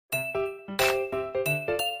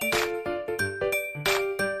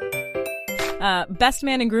Best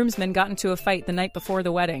man and groomsman got into a fight the night before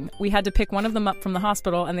the wedding. We had to pick one of them up from the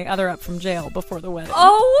hospital and the other up from jail before the wedding.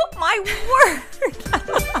 Oh, my word.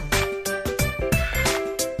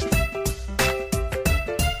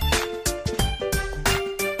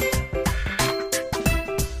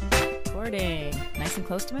 Recording. Nice and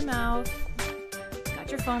close to my mouth.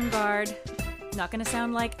 Got your foam guard. Not going to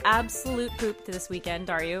sound like absolute poop this weekend,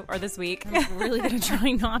 are you? Or this week? I'm really going to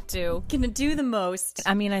try not to. Going to do the most.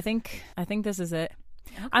 I mean, I think this is it.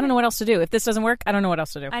 Okay. I don't know what else to do. If this doesn't work, I don't know what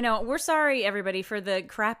else to do. I know. We're sorry, everybody, for the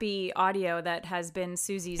crappy audio that has been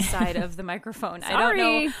Susie's side of the microphone. I don't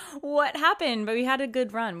know what happened, but we had a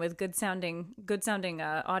good run with good sounding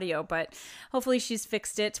audio. But hopefully she's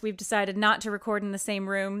fixed it. We've decided not to record in the same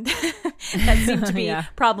room. That seemed to be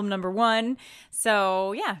problem number one.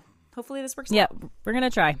 So, yeah. Hopefully this works out. Yeah, we're going to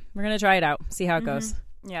try. We're going to try it out. See how it goes.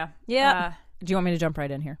 Yeah. Yeah. Do you want me to jump right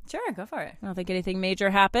in here? Sure, go for it. I don't think anything major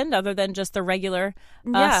happened other than just the regular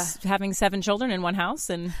us having 7 children in one house.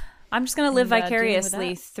 And I'm just going to live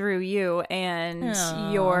vicariously through you and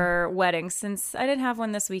your wedding, since I didn't have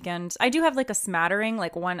one this weekend. I do have like a smattering, I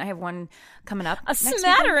have one coming up. A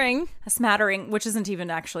smattering? Weekend. A smattering, which isn't even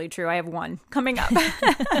actually true. I have one coming up.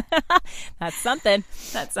 That's something.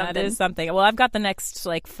 That is something. Well, I've got the next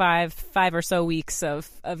five or so weeks of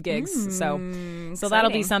gigs. So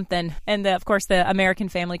that'll be something. And of course, the American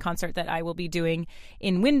Family concert that I will be doing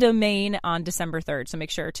in Windham, Maine on December 3rd. So make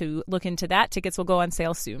sure to look into that. Tickets will go on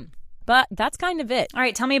sale soon. But that's kind of it. All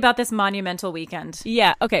right, tell me about this monumental weekend.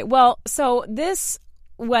 Yeah, okay. Well, so this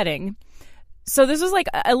wedding, this was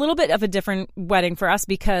a little bit of a different wedding for us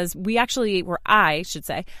because I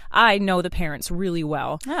know the parents really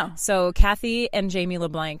well. Oh. So Kathy and Jamie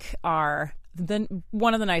LeBlanc are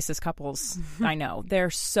one of the nicest couples I know. They're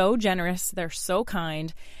so generous. They're so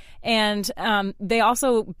kind. And they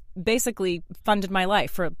also basically funded my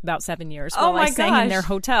life for about 7 years while I sang in their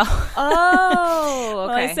hotel. Oh, okay. While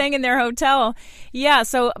I sang in their hotel. Yeah,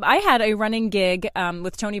 so I had a running gig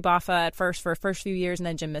with Tony Boffa at first for the first few years, and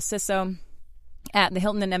then Jim Masisso at the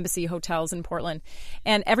Hilton and Embassy hotels in Portland.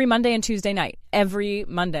 And every Monday and Tuesday night,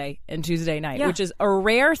 which is a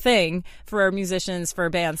rare thing for musicians, for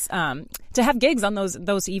bands, to have gigs on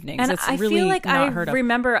those evenings. And it's I really feel like not I heard of.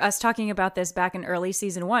 remember us talking about this back in early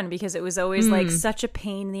season 1 because it was always such a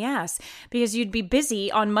pain in the ass because you'd be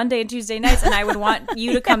busy on Monday and Tuesday nights and I would want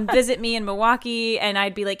you to come visit me in Milwaukee and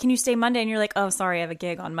I'd be like, can you stay Monday? And you're like, oh, sorry, I have a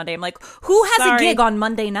gig on Monday. I'm like, who has a gig on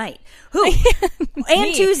Monday night? Who?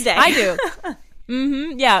 And Tuesday. I do.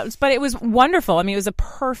 Yeah, but it was wonderful. I mean, it was a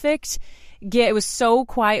perfect gig. It was so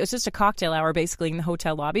quiet. It was just a cocktail hour basically in the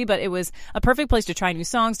hotel lobby, but it was a perfect place to try new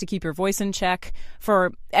songs, to keep your voice in check,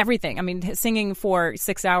 for everything. I mean, singing for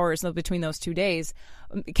 6 hours between those 2 days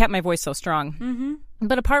kept my voice so strong. Mm-hmm.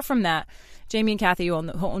 But apart from that, Jamie and Kathy, who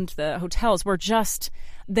owned the hotels,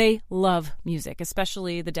 they love music,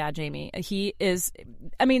 especially the dad, Jamie. He is,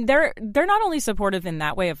 I mean, they're not only supportive in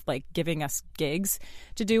that way of giving us gigs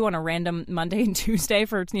to do on a random Monday and Tuesday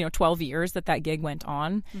for 12 years that gig went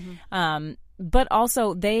on. Mm-hmm. But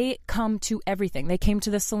also they come to everything. They came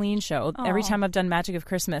to the Celine show. Aww. Every time I've done Magic of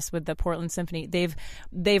Christmas with the Portland Symphony,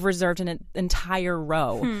 they've reserved an entire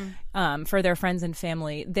row for their friends and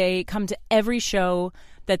family. They come to every show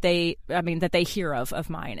that they hear of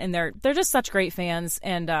mine, and they're just such great fans.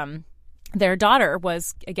 And their daughter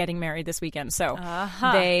was getting married this weekend, so so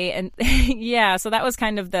that was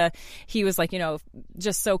kind of he was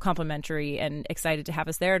just so complimentary and excited to have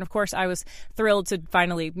us there. And of course I was thrilled to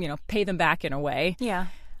finally pay them back in a way,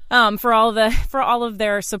 for all of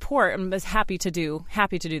their support, and was happy to do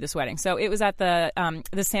this wedding. So it was at the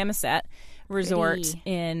Samoset Resort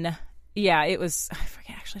it was, I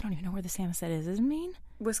forget, actually I don't even know where the Samoset is. Is it Maine?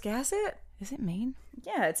 Wiscasset? Is it Maine?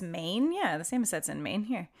 Yeah, it's Maine. Yeah, the Samoset's in Maine.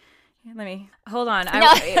 Here, let me hold on.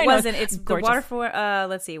 It wasn't. It's the waterford.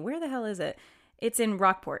 Let's see. Where the hell is it? It's in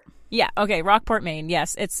Rockport. Yeah. Okay. Rockport, Maine.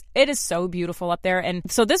 Yes. It is so beautiful up there. And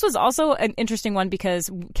so this was also an interesting one because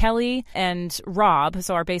Kelly and Rob,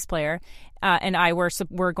 so our bass player, and I were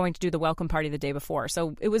going to do the welcome party the day before.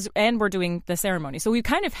 So it was, and we're doing the ceremony. So we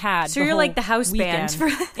kind of had. So you're like the house band.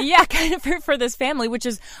 Yeah, kind of for this family, which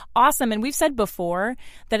is awesome. And we've said before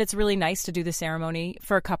that it's really nice to do the ceremony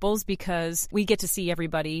for couples because we get to see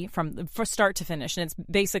everybody from start to finish. And it's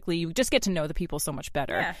basically, you just get to know the people so much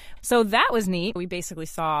better. Yeah. So that was neat. We basically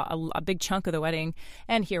saw a big chunk of the wedding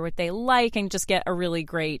and hear what they like and just get a really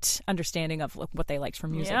great understanding of what they liked from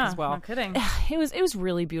music as well. No kidding. It was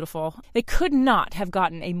really beautiful. They could not have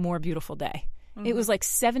gotten a more beautiful day. Mm-hmm. It was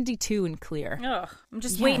 72 and clear. Ugh. I'm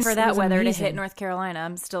just waiting for that weather to hit North Carolina.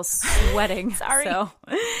 I'm still sweating. Sorry. So.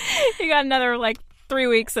 You got another 3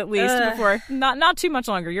 weeks at least before. Not too much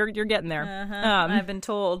longer. You're getting there. I've been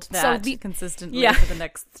told that consistently for the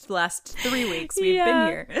last 3 weeks we've been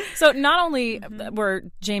here. So not only were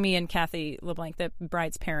Jamie and Kathy LeBlanc, the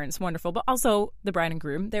bride's parents, wonderful, but also the bride and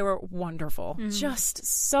groom. They were wonderful. Just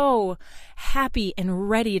so happy and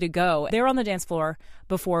ready to go. They were on the dance floor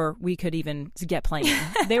before we could even get playing.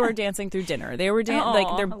 They were dancing through dinner. They were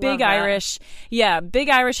like they're big Irish. Yeah, big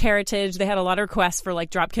Irish heritage. They had a lot of requests for like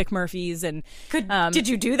Dropkick Murphys and did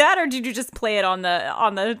you do that or did you just play it on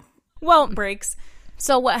the breaks?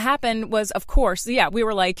 So what happened was, of course, we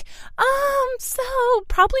were like, so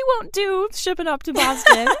probably won't do Shipping Up to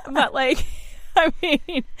Boston, but like, I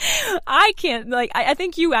mean, I can't, like, I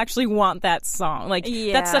think you actually want that song. Like,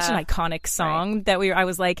 that's such an iconic song that I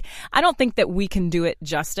was like, I don't think that we can do it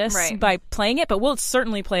justice by playing it, but we'll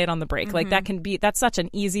certainly play it on the break. Like, that's such an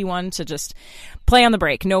easy one to just play on the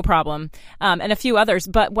break, no problem. And a few others.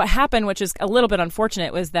 But what happened, which is a little bit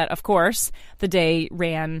unfortunate, was that, of course, the day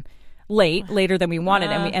ran later than we wanted,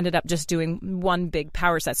 and we ended up just doing one big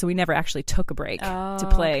power set. So we never actually took a break to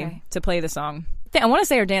play the song. I want to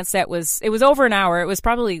say our dance set was over an hour. It was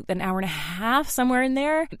probably an hour and a half, somewhere in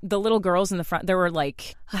there. The little girls in the front, there were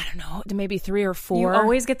like, I don't know, maybe 3 or 4. You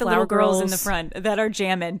always get the little girls in the front that are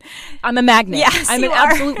jamming. I'm a magnet. Yes, I'm an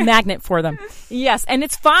absolute magnet for them. Yes, and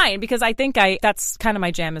it's fine because I think that's kind of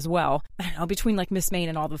my jam as well. I don't know, between like Miss Maine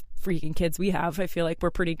and all the freaking kids we have, I feel like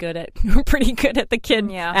we're pretty good at the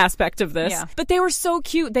kid aspect of this. Yeah. But they were so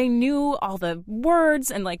cute. They knew all the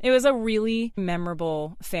words, and like it was a really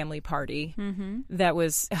memorable family party. That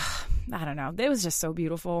was, I don't know, it was just so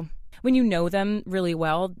beautiful. When you know them really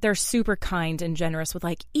well, they're super kind and generous with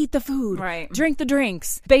like, eat the food, drink the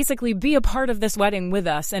drinks, basically be a part of this wedding with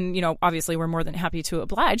us. And, you know, obviously we're more than happy to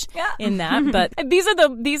oblige in that. But these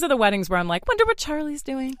are the weddings where I'm like, wonder what Charlie's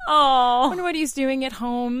doing. Oh, wonder what he's doing at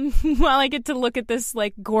home while I get to look at this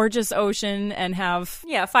like gorgeous ocean and have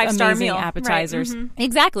 5-star meal appetizers.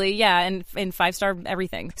 Exactly. Yeah. And 5-star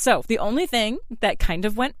everything. So the only thing that kind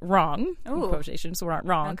of went wrong, in quotations were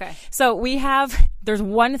wrong. Okay. So there's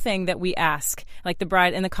one thing that we ask, like the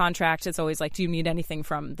bride in the contract, it's always like, do you need anything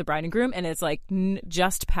from the bride and groom? And it's like,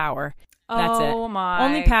 just power. That's it. Oh my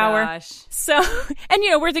Only power. Gosh. So, and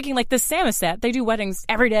you know, we're thinking like the Samoset, they do weddings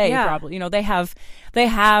every day probably. You know, they have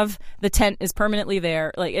the tent is permanently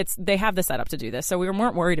there. Like they have the setup to do this. So we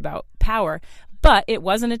weren't worried about power, but it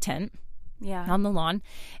wasn't a tent. On the lawn.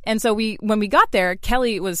 And so when we got there,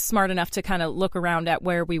 Kelly was smart enough to kind of look around at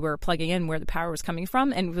where we were plugging in, where the power was coming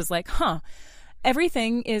from, and was like,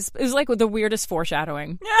 everything it was like the weirdest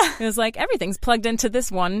foreshadowing. It was like, everything's plugged into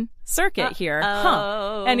this one circuit here.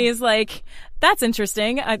 And he's like, that's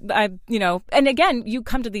interesting. I you know, and again, you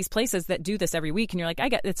come to these places that do this every week and you're like,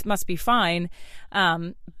 it must be fine.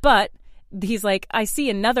 But he's like, I see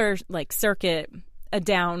another like circuit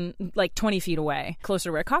down like 20 feet away, closer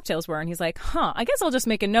to where cocktails were. And he's like, I guess I'll just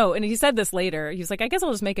make a note. And he said this later. He was like, I guess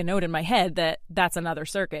I'll just make a note in my head that that's another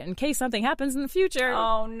circuit in case something happens in the future.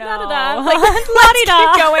 Oh, no. Like, let's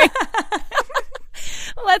keep going.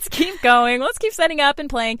 Let's keep going. Let's keep setting up and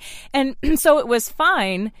playing. And so it was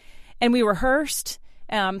fine. And we rehearsed.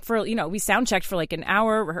 We sound checked for like an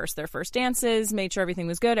hour, rehearsed their first dances, made sure everything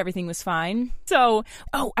was good, everything was fine. So,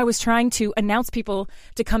 I was trying to announce people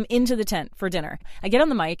to come into the tent for dinner. I get on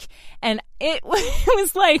the mic, and it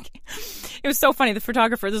was so funny. The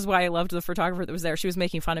photographer, this is why I loved the photographer that was there. She was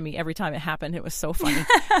making fun of me every time it happened. It was so funny.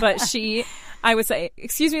 But I would say,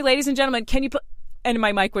 excuse me, ladies and gentlemen, can you put... And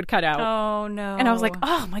my mic would cut out. Oh, no. And I was like,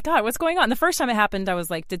 oh, my God, what's going on? The first time it happened, I was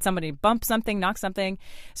like, did somebody bump something, knock something?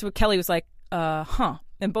 So Kelly was like,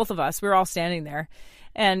 and both of us, we were all standing there.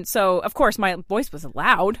 And so, of course, my voice was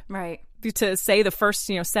loud. Right. To say the first,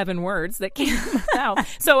 7 words that came out.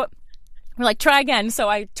 So we're like, try again. So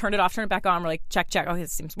I turned it off, turned it back on. We're like, check. Okay,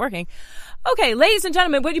 this seems working. Okay, ladies and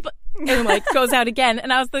gentlemen, would you... And like goes out again.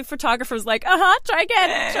 And the photographer was like, try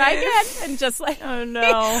again. And just like, oh no.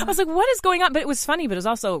 I was like, what is going on? But it was funny, but it was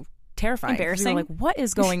also terrifying. Embarrassing. We were like, what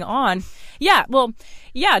is going on? Yeah, well,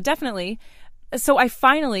 yeah, definitely. So she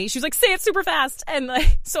was like, say it super fast. And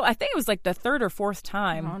like, so I think it was like the 3rd or 4th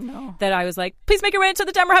time that I was like, please make your way into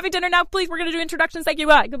the tent. We're having dinner now. Please, we're going to do introductions. Thank you.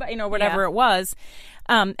 Goodbye. Whatever it was.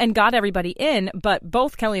 And got everybody in. But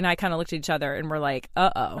both Kelly and I kind of looked at each other and were like,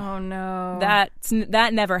 oh no.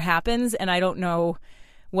 That never happens. And I don't know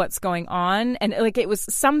what's going on. And like, it was,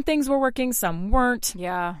 some things were working, some weren't.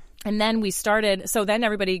 Yeah. And then we started, so then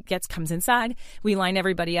everybody comes inside. We line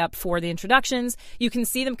everybody up for the introductions. You can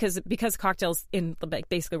see them because cocktails in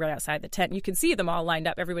basically right outside the tent. You can see them all lined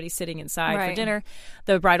up. Everybody's sitting inside for dinner.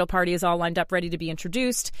 The bridal party is all lined up, ready to be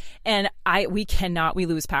introduced. And we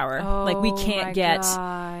lose power. Oh, like we can't get.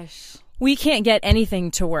 Gosh. we can't get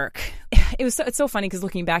anything to work. It's so funny because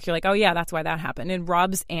looking back, you're like, oh yeah, that's why that happened. And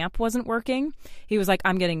Rob's amp wasn't working. He was like,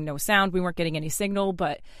 I'm getting no sound. We weren't getting any signal,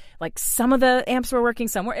 but like some of the amps were working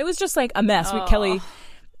somewhere. It was just like a mess. Kelly,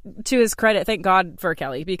 to his credit, thank God for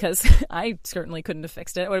Kelly, because I certainly couldn't have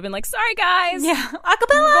fixed it. I would have been like, sorry guys. Yeah.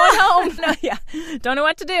 Acapella. Going home. No, yeah. Don't know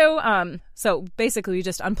what to do. So basically we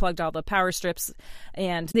just unplugged all the power strips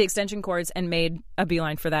and the extension cords and made a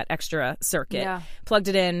beeline for that extra circuit. Yeah. Plugged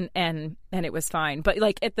it in and it was fine. But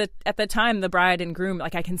like at the time, the bride and groom,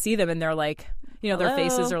 like I can see them and they're like, you know, their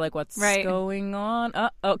faces are like, what's going on?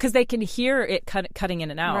 Uh-oh. Because they can hear it cutting in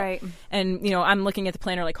and out. Right. And, you know, I'm looking at the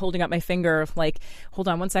planner, like holding up my finger, like, hold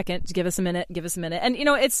on 1 second, give us a minute. And, you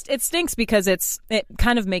know, it stinks because it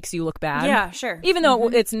kind of makes you look bad. Yeah, sure. Even though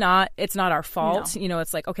it's not our fault. No. You know,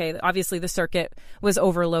 it's like, okay, obviously the circuit was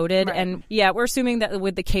overloaded. Right. And yeah, we're assuming that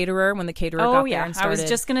with the caterer, when the caterer got there and started. I was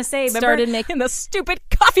just going to say, started making the stupid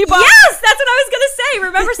coffee pots. Yes, that's what I was going to say.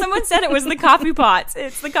 Remember someone said it was the coffee pots.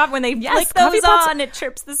 It's the when they flick those on, it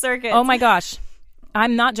trips the circuit. Oh my gosh.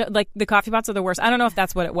 I'm not like the coffee pots are the worst. I don't know if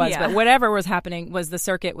that's what it was, but whatever was happening was the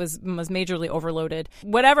circuit was majorly overloaded.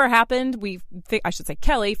 Whatever happened, I should say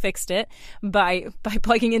Kelly fixed it by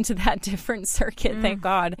plugging into that different circuit. Thank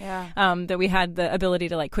God that we had the ability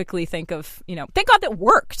to like quickly think of, you know, thank God that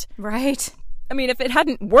worked. Right. I mean, if it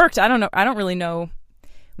hadn't worked, I don't know. I don't really know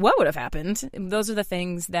what would have happened. Those are the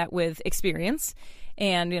things that with experience.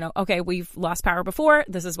 And, you know, okay, we've lost power before.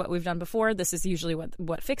 This is what we've done before. This is usually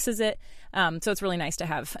what fixes it. So it's really nice to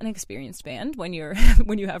have an experienced band when you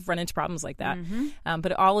have run into problems like that. Mm-hmm.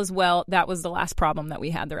 But all is well. That was the last problem that we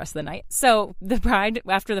had the rest of the night. So the bride,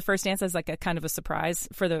 after the first dance, as like a kind of a surprise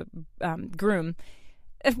for the groom,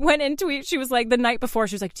 went into it. She was like, the night before,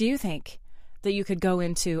 she was like, do you think that you could go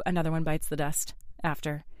into Another One Bites the Dust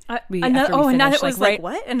after we and that was like, right?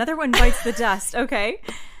 What? Another One Bites the Dust. Okay.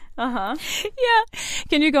 Uh-huh. Yeah.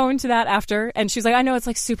 Can you go into that after? And she's like, I know it's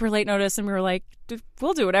like super late notice. And we were like,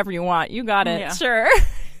 we'll do whatever you want. You got it. Yeah. Sure.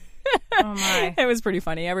 Oh my. It was pretty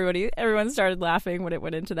funny. Everyone started laughing when it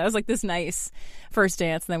went into that. It was like this nice first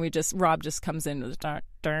dance. And then Rob just comes in with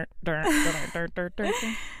it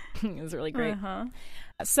was really great. Uh-huh.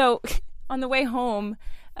 So on the way home,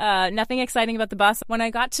 nothing exciting about the bus. When I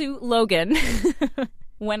got to Logan,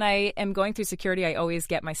 when I am going through security, I always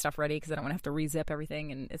get my stuff ready because I don't want to have to re-zip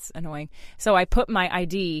everything, and it's annoying. So I put my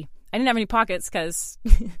ID. I didn't have any pockets because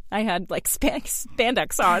I had like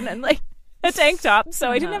spandex on and like a tank top,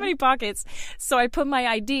 so I didn't have any pockets. So I put my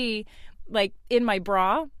ID like in my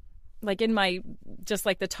bra, like in my just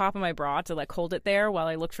like the top of my bra to like hold it there while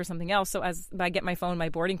I looked for something else. So as I get my phone, my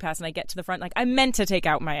boarding pass, and I get to the front, like I meant to take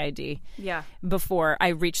out my ID before I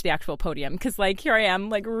reach the actual podium because like here I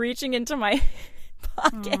am like reaching into my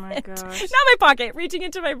pocket. Oh my gosh. Not my pocket, reaching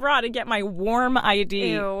into my bra to get my warm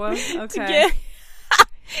ID. Ew. Okay.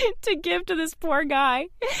 To give to this poor guy.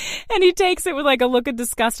 And he takes it with like a look of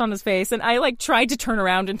disgust on his face. And I like tried to turn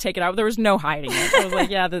around and take it out. There was no hiding it. I was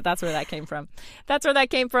like, yeah, that's where that came from. That's where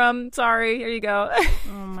that came from. Sorry. Here you go.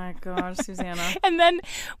 Oh my gosh, Susanna. And then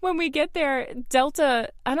when we get there, Delta,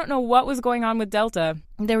 I don't know what was going on with Delta.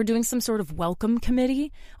 They were doing some sort of welcome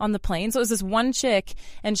committee on the plane. So it was this one chick,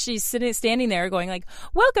 and she's standing there going like,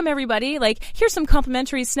 welcome everybody. Like, here's some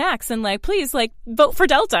complimentary snacks. And like, please, like, vote for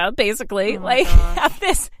Delta, basically. Like,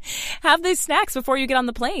 have these snacks before you get on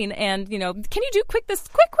the plane. And, you know, can you do this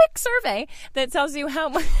quick survey that tells you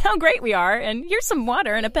how great we are? And here's some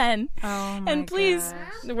water and a pen. Oh my and please,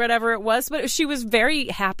 whatever it was. But she was very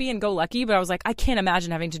happy and go lucky. But I was like, I can't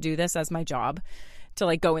imagine having to do this as my job, to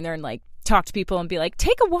like go in there and like talk to people and be like,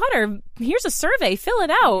 take a water, here's a survey, fill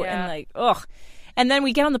it out. And like, ugh. And then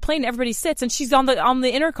we get on the plane, everybody sits, and she's on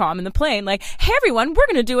the intercom in the plane, like, hey everyone, we're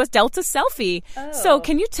gonna do a Delta selfie. Oh. So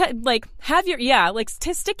can you have your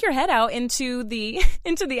stick your head out into the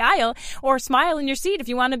aisle or smile in your seat if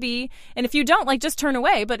you want to be, and if you don't, like, just turn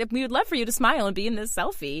away. But we would love for you to smile and be in this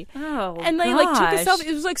selfie. Oh, and they like took a selfie.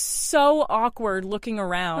 It was like so awkward looking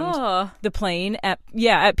around the plane at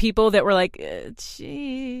people that were like,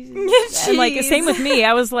 jeez. And like same with me.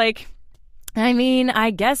 I was like, I mean,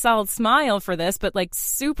 I guess I'll smile for this, but like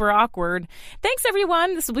super awkward. Thanks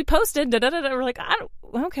everyone. This will be posted. We're like,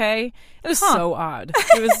 okay. It was so odd.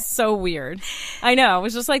 It was so weird. I know. It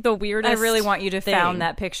was just like the weirdest. I really want you to thing. Found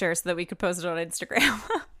that picture so that we could post it on Instagram.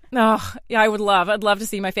 Oh, yeah, I'd love to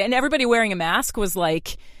see my face. And everybody wearing a mask was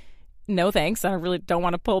like, no thanks. I really don't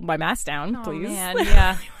want to pull my mask down, please. Man,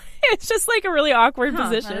 yeah. It's just like a really awkward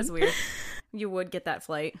position. That is weird. You would get that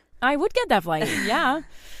flight. I would get that flight, yeah.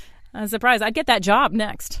 I'm surprised. I'd get that job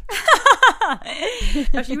next.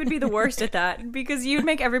 Gosh, you would be the worst at that because you'd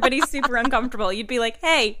make everybody super uncomfortable. You'd be like,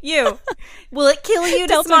 "Hey, you, will it kill you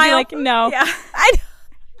to smile?" Like, no. Yeah.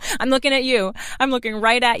 I'm looking at you. I'm looking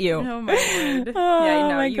right at you. Oh my word. Oh yeah,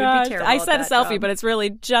 no, my you'd gosh. be terrible. I said at a selfie, job. but it's really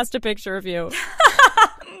just a picture of you.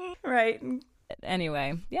 Right.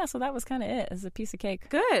 Anyway, yeah, so that was kind of it. It's a piece of cake.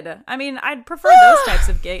 Good. I mean, I'd prefer those types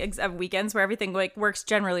of gigs, of weekends where everything like works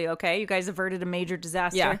generally okay. You guys averted a major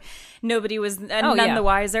disaster. Yeah. Nobody was none the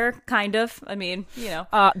wiser, kind of. I mean,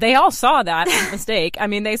 They all saw that mistake. I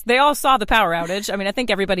mean, they all saw the power outage. I mean, I think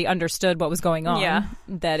everybody understood what was going on. Yeah.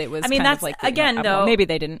 That it was. I mean, kind that's of like, again though. Well, maybe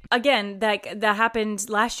they didn't. Again, that happened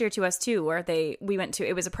last year to us too, where we went to.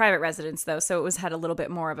 It was a private residence though, so it had a little bit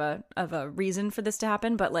more of a reason for this to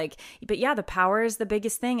happen. But yeah, the power is the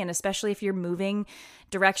biggest thing, and especially if you're moving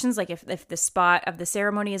directions, like if the spot of the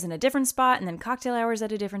ceremony is in a different spot and then cocktail hours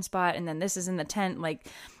at a different spot and then this is in the tent, like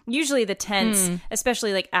usually the tents,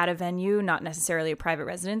 especially like at a venue, not necessarily a private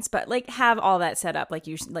residence, but like have all that set up like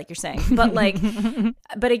you're saying, but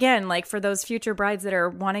but again, like for those future brides that are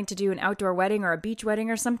wanting to do an outdoor wedding or a beach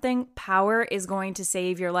wedding or something, power is going to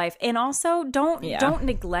save your life. And also don't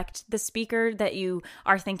neglect the speaker that you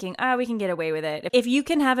are thinking, we can get away with it. If you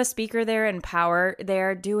can have a speaker there and power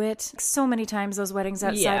there, do it. So many times those weddings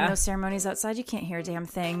outside and those ceremonies outside, you can't hear a damn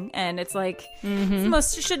thing, and it's like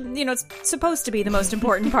it's supposed to be the most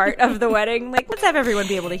important part of the wedding. Like, let's have everyone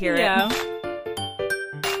be able to hear it.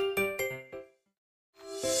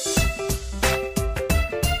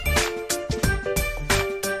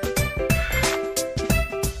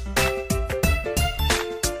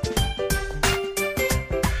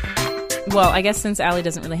 Well, I guess since Allie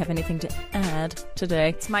doesn't really have anything to add today,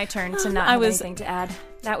 it's my turn to not have anything to add.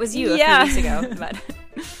 That was you a few weeks ago, but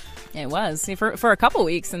it was for a couple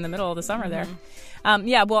weeks in the middle of the summer there.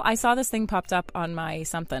 Well, I saw this thing popped up on my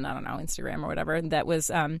something, I don't know, Instagram or whatever, that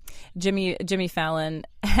was Jimmy Fallon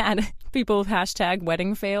had people with hashtag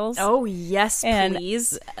wedding fails. Oh, yes,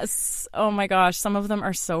 please. Oh my gosh, some of them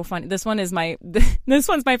are so funny. This one's my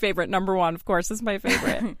favorite. Number one, of course, is my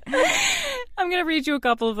favorite. I'm going to read you a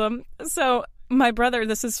couple of them. So my brother,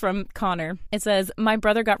 this is from Connor. It says, my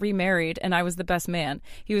brother got remarried and I was the best man.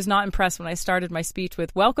 He was not impressed when I started my speech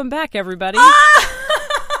with, welcome back, everybody.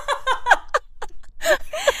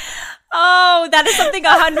 Oh, that is something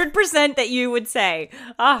 100% that you would say.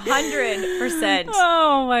 100%.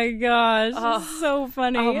 Oh my gosh. So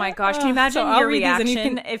funny. Oh my gosh. Can you imagine your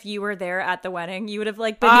reaction if you were there at the wedding? You would have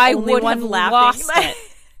been the only one laughing. Lost it.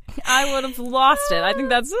 I would have lost it. I think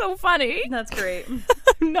that's so funny. That's great.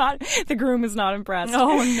 The groom is not impressed.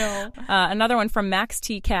 Oh no. Another one from Max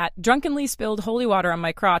T. Cat. Drunkenly spilled holy water on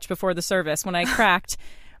my crotch before the service. When I cracked,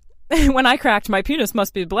 my penis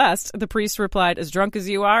must be blessed. The priest replied, as drunk as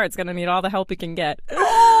you are, it's going to need all the help it can get.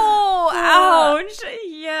 Oh, ouch.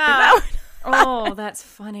 Yeah. Oh, that's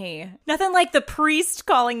funny. Nothing like the priest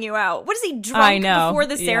calling you out. What is he, drunk before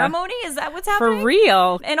the ceremony? Is that what's happening? For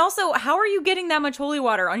real. And also, how are you getting that much holy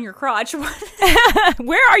water on your crotch?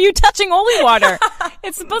 Where are you touching holy water?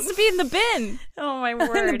 It's supposed to be in the bin. Oh, my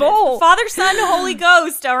word. In the bowl. Father, Son, Holy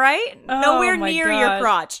Ghost, all right? Nowhere near your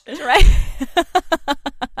crotch. Right?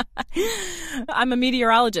 I'm a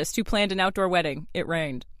meteorologist who planned an outdoor wedding. It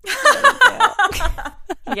rained.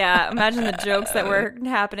 Yeah, imagine the jokes that were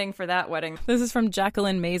happening for that wedding. This is from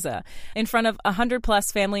Jacqueline Meza. In front of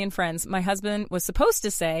 100+ family and friends, my husband was supposed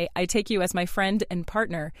to say, I take you as my friend and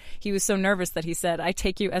partner. He was so nervous that he said, I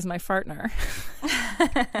take you as my fartner.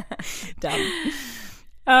 Dumb.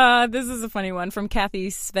 This is a funny one from Kathy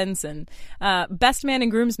Svensson. Best man and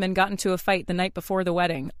groomsmen got into a fight the night before the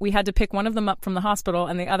wedding. We had to pick one of them up from the hospital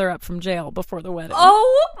and the other up from jail before the wedding.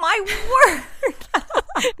 Oh, my word.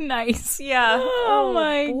 Nice. Yeah. Oh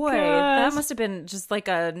my boy. gosh. That must have been just like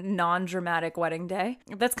a non-dramatic wedding day.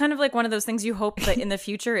 That's kind of like one of those things you hope that in the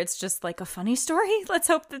future it's just like a funny story. Let's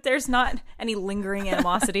hope that there's not any lingering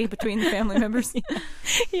animosity between the family members.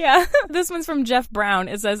 Yeah. This one's from Jeff Brown.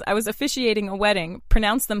 It says, I was officiating a wedding,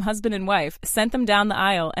 pronounced them husband and wife, sent them down the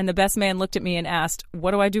aisle, and the best man looked at me and asked,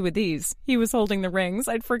 what do I do with these? He was holding the rings.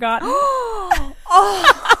 I'd forgotten.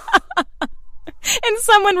 Oh. And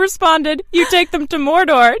someone responded, you take them to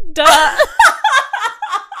Mordor. Duh.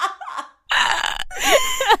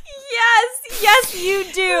 Yes, you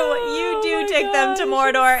do. You do take them to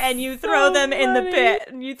Mordor and you throw them in the pit.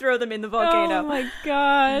 And you throw them in the volcano. Oh my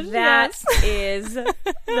gosh. That is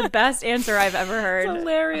the best answer I've ever heard. It's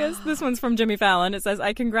hilarious. This one's from Jimmy Fallon. It says,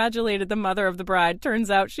 I congratulated the mother of the bride. Turns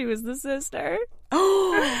out she was the sister.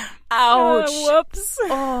 Ouch. Whoops.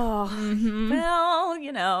 Oh.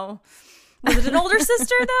 Well, Was it an older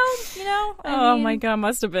sister though? You know? Oh my God,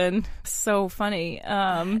 must have been so funny.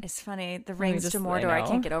 It's funny. The rings to Mordor. I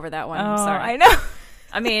can't get over that one. Oh, I'm sorry. I know.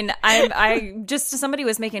 I mean, I just somebody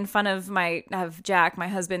was making fun of Jack, my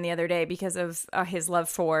husband, the other day because of his love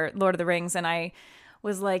for Lord of the Rings, and I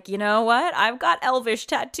was like, you know what? I've got Elvish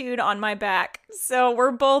tattooed on my back, so we're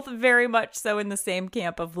both very much so in the same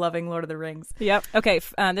camp of loving Lord of the Rings. Yep. Okay.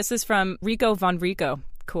 This is from Rico von Rico.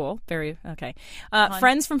 Cool. Very okay.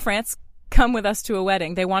 Friends from France come with us to a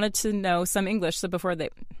wedding. They wanted to know some English, so before they...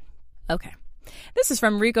 Okay. This is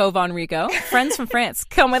from Rico von Rico. Friends from France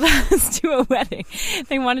come with us to a wedding.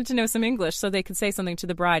 They wanted to know some English so they could say something to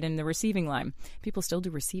the bride in the receiving line. People still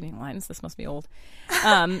do receiving lines. This must be old.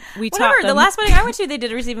 We taught them. The last wedding I went to, they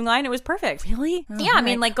did a receiving line. It was perfect. Really? Oh, yeah, I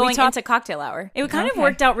mean, like going into cocktail hour. It kind of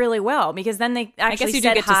worked out really well because then they actually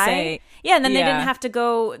said hi. To say, yeah, and then they didn't have to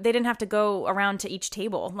go. They didn't have to go around to each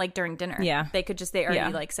table like during dinner. Yeah, they could just they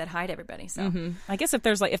already like said hi to everybody. So I guess if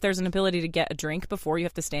there's an ability to get a drink before you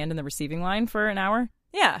have to stand in the receiving line for an hour.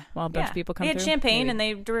 Yeah. While a bunch of people come through. They had champagne and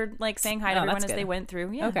they were like saying hi to everyone as they went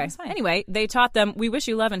through. Yeah, okay. Anyway, they taught them, we wish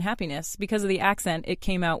you love and happiness. Because of the accent, it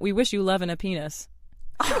came out, we wish you love and a penis.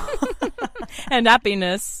 And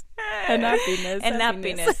happiness. And happiness. And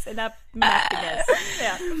happiness. And happiness.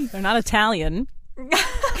 Yeah. They're not Italian.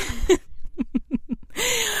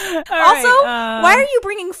 Why are you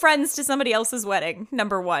bringing friends to somebody else's wedding?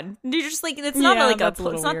 Number one, you're just like it's not like it's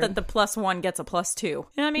not that the +1 gets a +2. You know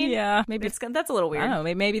what I mean? Yeah, maybe that's a little weird. I don't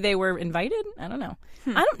know. Maybe they were invited. I don't know.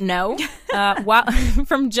 I don't know.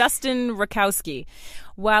 From Justin Rakowski.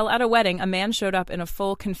 While at a wedding, a man showed up in a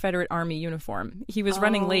full Confederate Army uniform. He was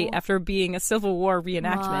running late after being a Civil War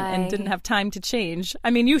reenactment and didn't have time to change. I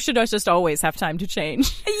mean, you should just always have time to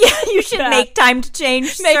change. Yeah, you should make time to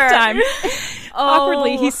change. Make time.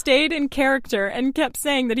 Awkwardly, he stayed in character and kept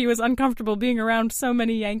saying that he was uncomfortable being around so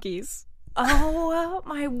many Yankees. Oh,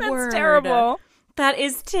 my word. That's terrible. That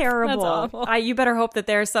is terrible. That's awful. You better hope that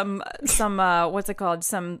there's some what's it called?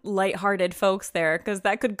 Some lighthearted folks there, because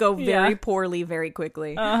that could go very poorly very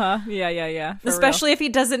quickly. Yeah. Especially if he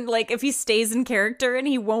doesn't if he stays in character and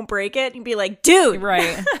he won't break it, you'd be like, dude.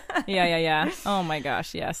 Right. Yeah. Oh my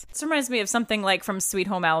gosh, yes. This reminds me of something like from Sweet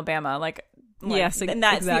Home Alabama, yes, and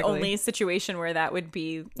that's exactly. the only situation where that would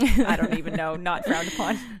be, I don't even know, not frowned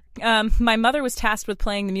upon. My mother was tasked with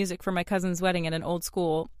playing the music for my cousin's wedding at an old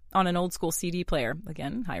school CD player.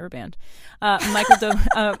 Again, hire band. It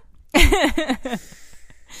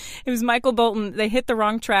was Michael Bolton. They hit the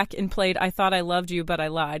wrong track and played I Thought I Loved You, But I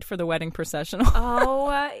Lied for the wedding processional.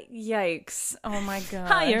 Oh, yikes. Oh, my gosh.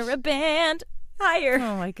 Hire a band. Hire.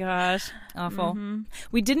 Oh, my gosh. Awful.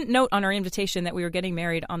 We didn't note on our invitation that we were getting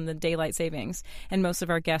married on the daylight savings, and most of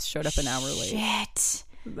our guests showed up an hour late. Shit.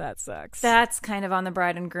 That sucks. That's kind of on the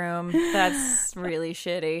bride and groom. That's really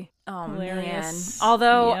shitty. Oh, hilarious. Man.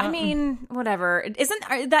 Although, I mean, whatever.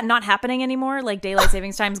 Isn't that not happening anymore? Like, daylight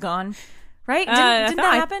savings time's gone? Right? Didn't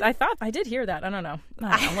that happen? I thought I did hear that. I don't know.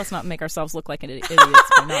 Let's not make ourselves look like idiots by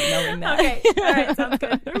not knowing that. Okay. All right. Sounds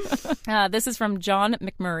good. This is from John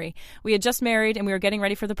McMurray. We had just married and we were getting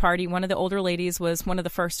ready for the party. One of the older ladies was one of the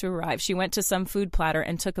first to arrive. She went to some food platter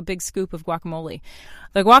and took a big scoop of guacamole.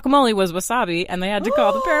 The guacamole was wasabi and they had to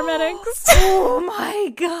call the paramedics. Oh my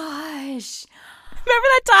gosh. Remember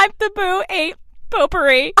that time the boo ate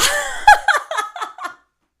potpourri?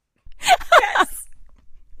 Yes.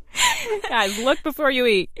 Guys, look before you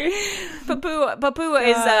eat. Papu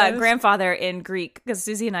is grandfather in Greek, because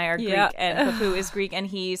Susie and I are Greek, and Papu is Greek, and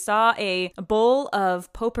he saw a bowl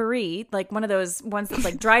of potpourri, like one of those ones that's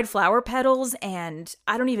like dried flower petals, and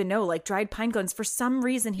I don't even know, like dried pine cones. For some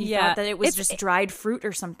reason, he thought that it was just dried fruit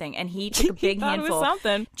or something, and he took a big handful,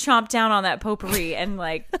 chomped down on that potpourri, and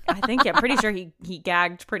I'm pretty sure he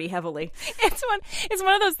gagged pretty heavily. It's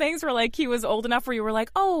one of those things where like he was old enough where you were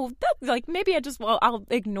like, oh, maybe I'll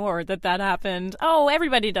ignore that happened. Oh,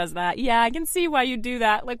 everybody does that. Yeah, I can see why you do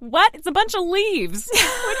that. Like, what? It's a bunch of leaves.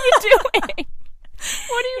 What are you doing?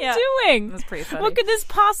 What are you doing? That's pretty funny. What could this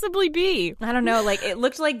possibly be? I don't know. Like, it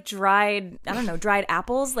looked like dried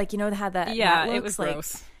apples. Like, how that. Yeah, that it was like,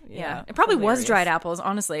 gross. Yeah, it probably was dried apples,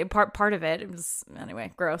 honestly. Part of it. It was,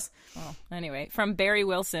 anyway, gross. Oh, anyway, from Barry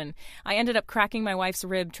Wilson. I ended up cracking my wife's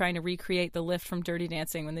rib trying to recreate the lift from Dirty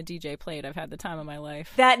Dancing when the DJ played. I've had the time of my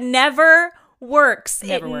life. That never works.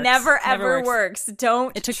 Never It works. never Never ever works.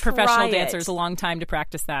 Don't. It took try professional dancers a long time to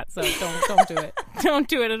practice that, so don't do it. Don't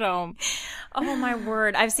do it at home. Oh my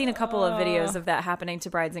word! I've seen a couple of videos of that happening to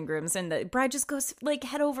brides and grooms, and the bride just goes like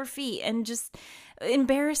head over feet and just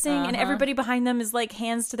embarrassing, and everybody behind them is like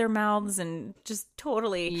hands to their mouths and just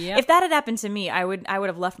totally. Yep. If that had happened to me, I would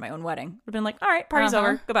have left my own wedding. I've been like, all right, party's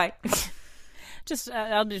over, goodbye. Just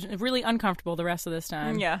I'll be really uncomfortable the rest of this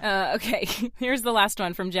time. Yeah. Okay. Here's the last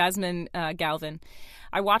one from Jasmine Galvin.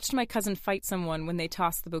 I watched my cousin fight someone when they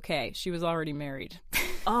tossed the bouquet. She was already married.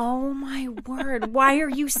 Oh, my word. Why are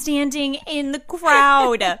you standing in the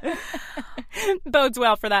crowd? Bodes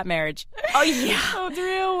well for that marriage. Oh, yeah. Bodes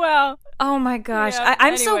real well. Oh, my gosh. Yeah.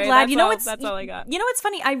 I'm so glad. That's all I got. You know what's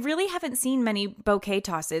funny? I really haven't seen many bouquet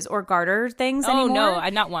tosses or garter things anymore. Oh, no.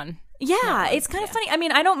 Not one. Yeah, it's kind of funny. I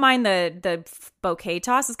mean, I don't mind the bouquet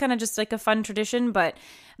toss. It's kind of just like a fun tradition, but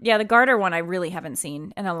yeah, the garter one I really haven't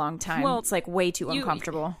seen in a long time. Well, it's like way too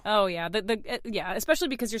uncomfortable. Oh yeah, yeah, especially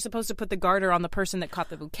because you're supposed to put the garter on the person that caught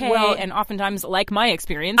the bouquet, and oftentimes, like my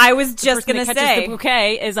experience, I was just going to say the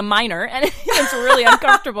bouquet is a minor, and it's really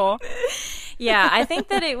uncomfortable. Yeah, I think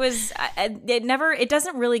that it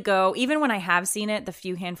doesn't really go, even when I have seen it the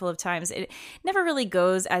few handful of times, it never really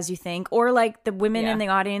goes as you think, or like the women in the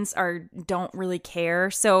audience don't really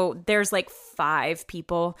care. So there's like 5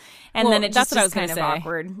 people and then it just is kind of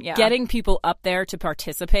awkward. Yeah. Getting people up there to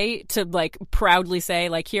participate, to like proudly say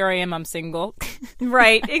like, here I am, I'm single.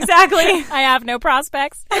 Right, exactly. I have no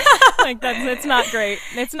prospects. Like it's not great.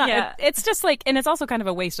 It's not, it's just like, and it's also kind of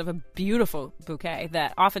a waste of a beautiful bouquet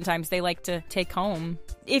that oftentimes they like to take home.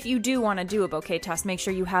 If you do want to do a bouquet toss, make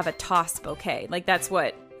sure you have a toss bouquet. Like that's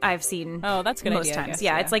what I've seen. Oh, that's good most idea, times. I guess,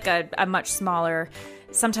 yeah, it's like a much smaller,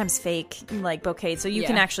 sometimes fake like bouquet, so you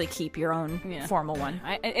can actually keep your own formal one.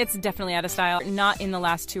 It's definitely out of style. Not in the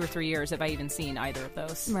last 2 or 3 years have I even seen either of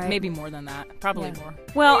those. Right. Maybe more than that. Probably more.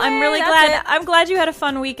 Well, I'm really glad. I'm glad you had a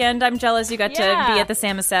fun weekend. I'm jealous you got to be at the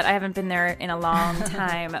Samoset. I haven't been there in a long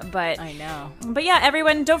time, but I know. But yeah,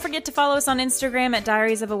 everyone, don't forget to follow us on Instagram at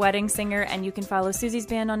Diaries of a Wedding Singer, and you can follow Susie's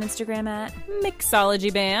band on Instagram at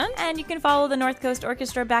Mixology Band, and you can follow the North Coast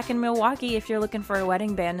Orchestra back in Milwaukee if you're looking for a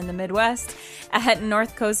wedding band in the Midwest at North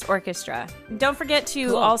Coast Orchestra. Don't forget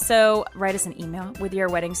to also write us an email with your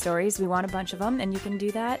wedding stories. We want a bunch of them, and you can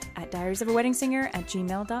do that at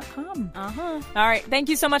diariesofawedingsinger@gmail.com. All right. Thank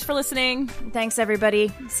you so much for listening. Thanks,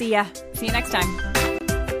 everybody. See ya. See you next time.